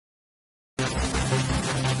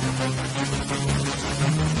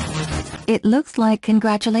It looks like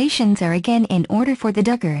congratulations are again in order for the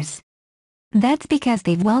Duggars. That's because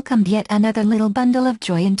they've welcomed yet another little bundle of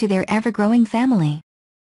joy into their ever-growing family.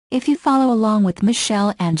 If you follow along with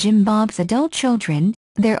Michelle and Jim Bob's adult children,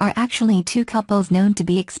 there are actually two couples known to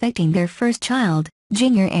be expecting their first child,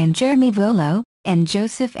 Jinger and Jeremy Vuolo, and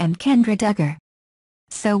Joseph and Kendra Duggar.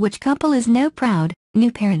 So which couple is now proud,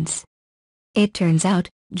 new parents? It turns out,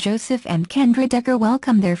 Joseph and Kendra Duggar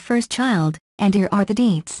welcomed their first child, and here are the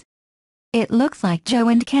Deets. It looks like Joe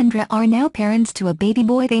and Kendra are now parents to a baby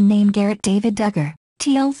boy they named Garrett David Duggar,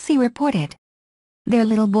 TLC reported. Their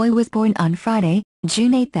little boy was born on Friday,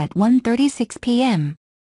 June 8 at 1:36 p.m.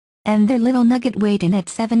 And their little nugget weighed in at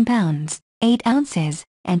 7 pounds, 8 ounces,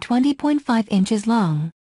 and 20.5 inches long.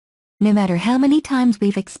 No matter how many times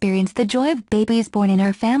we've experienced the joy of babies born in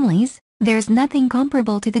our families, there's nothing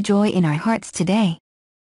comparable to the joy in our hearts today.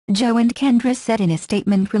 Joe and Kendra said in a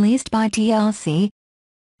statement released by TLC,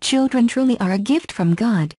 "Children truly are a gift from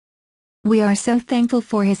God. We are so thankful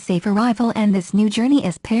for his safe arrival and this new journey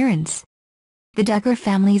as parents." The Duggar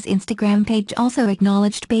family's Instagram page also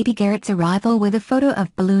acknowledged baby Garrett's arrival with a photo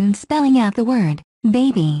of balloons spelling out the word,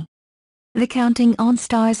 baby. The Counting On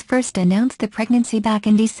stars first announced the pregnancy back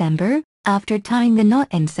in December, after tying the knot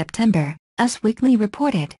in September, Us Weekly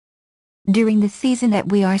reported. During the season that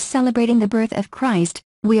we are celebrating the birth of Christ,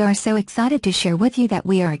 we are so excited to share with you that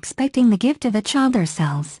we are expecting the gift of a child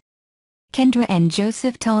ourselves. Kendra and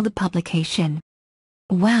Joseph told the publication.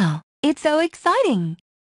 "Wow, it's so exciting!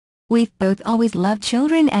 We've both always loved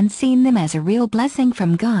children and seen them as a real blessing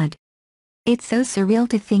from God. It's so surreal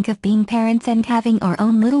to think of being parents and having our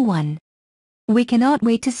own little one. We cannot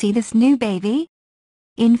wait to see this new baby."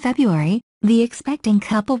 In February, the expecting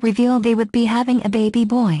couple revealed they would be having a baby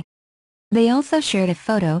boy. They also shared a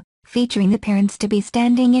photo, featuring the parents to be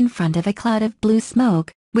standing in front of a cloud of blue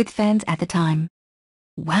smoke, with fans at the time.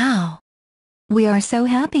 "Wow! We are so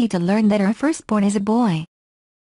happy to learn that our firstborn is a boy.